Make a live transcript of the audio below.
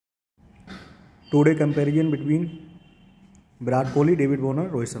Today comparison between Virat Kohli, David Warner,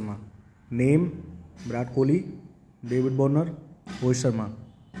 Rohit Sharma. Name: Virat Kohli, David Warner, Rohit Sharma.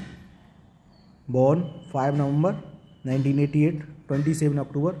 Born 5 November 1988, 27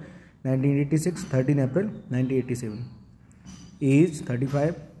 October 1986, 13 April 1987. Age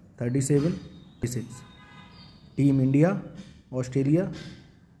 35, 37, 36. Team India, Australia,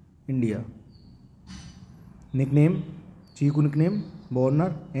 India. Nickname: Chiku nickname,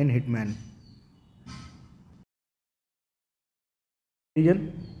 Warner and Hitman. Region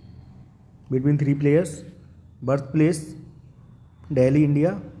between three players. Birthplace: Delhi,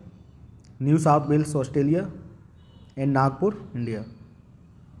 India, New South Wales, Australia, and Nagpur, India.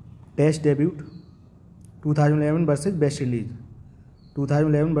 Test debut: 2011 versus West Indies,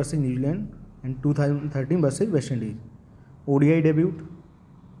 2011 versus New Zealand, and 2013 versus West Indies. ODI debut: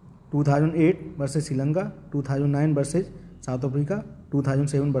 2008 versus Sri Lanka, 2009 versus South Africa,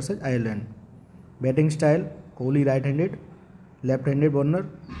 2007 versus Ireland. Batting style: Kohli right-handed, left-handed Warner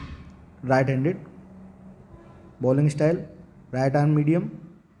right-handed. Bowling style: right arm medium,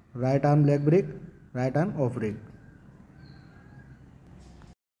 right arm leg break, right arm off break.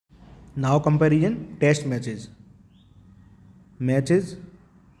 Now comparison test matches. Matches: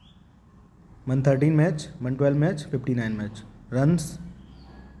 113 match, 112 match, 59 match. Runs: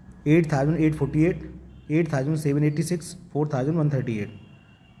 8,848, 8,786, 4,138.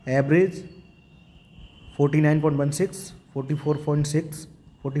 Average: 49.16, 44.6,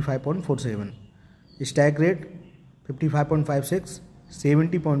 45.47. Strike rate: 55.56,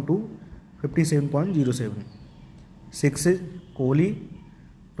 70.2, 57.07. Sixes: Kohli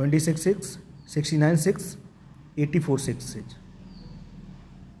 26-6, 69-6, 84-6.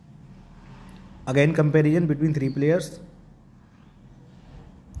 Again comparison between three players.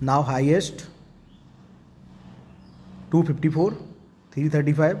 Now highest: 254,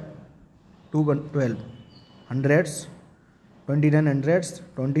 335, 212. Hundreds: 29 hundreds,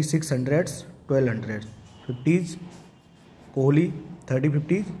 26 hundreds, 12 hundreds. 50s: Kohli 30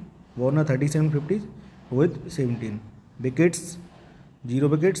 50s, Warner 37 50s, Rohit 17. Wickets: 0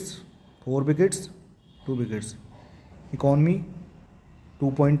 wickets, 4 wickets, 2 wickets. Economy: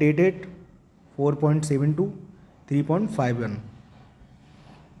 2.88, 4.72, 3.51.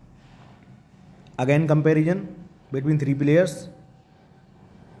 Again comparison between three players.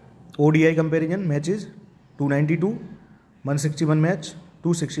 ODI comparison matches: 292, 161 match,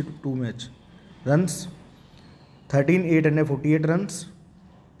 262 match. Runs: 13,848 runs,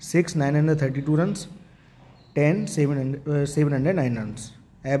 6,932 runs, 10,709 runs.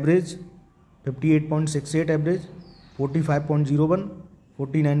 Average: 58.68 average, 45.01,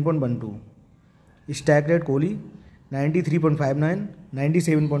 49.12. Strike rate: Kohli 93.59,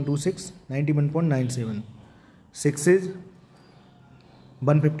 97.26, 91.97. Sixes: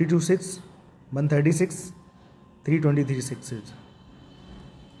 152 6, 136, 323 sixes.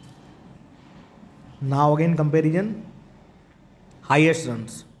 Now again comparison. Highest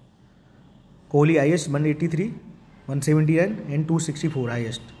runs: Kohli highest 183, 179 and 264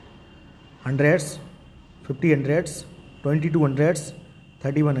 highest. Hundreds: 50 hundreds, 22 hundreds,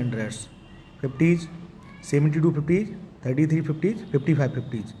 31 hundreds. 50s: 72 50s, 33 50s, 55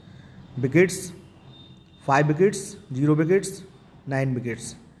 50s. Wickets: 5 wickets, 0 wickets, 9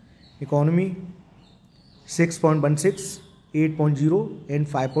 wickets. Economy: 6.16, 8.0 and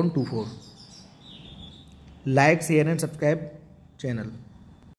 5.24. Like, share and subscribe channel.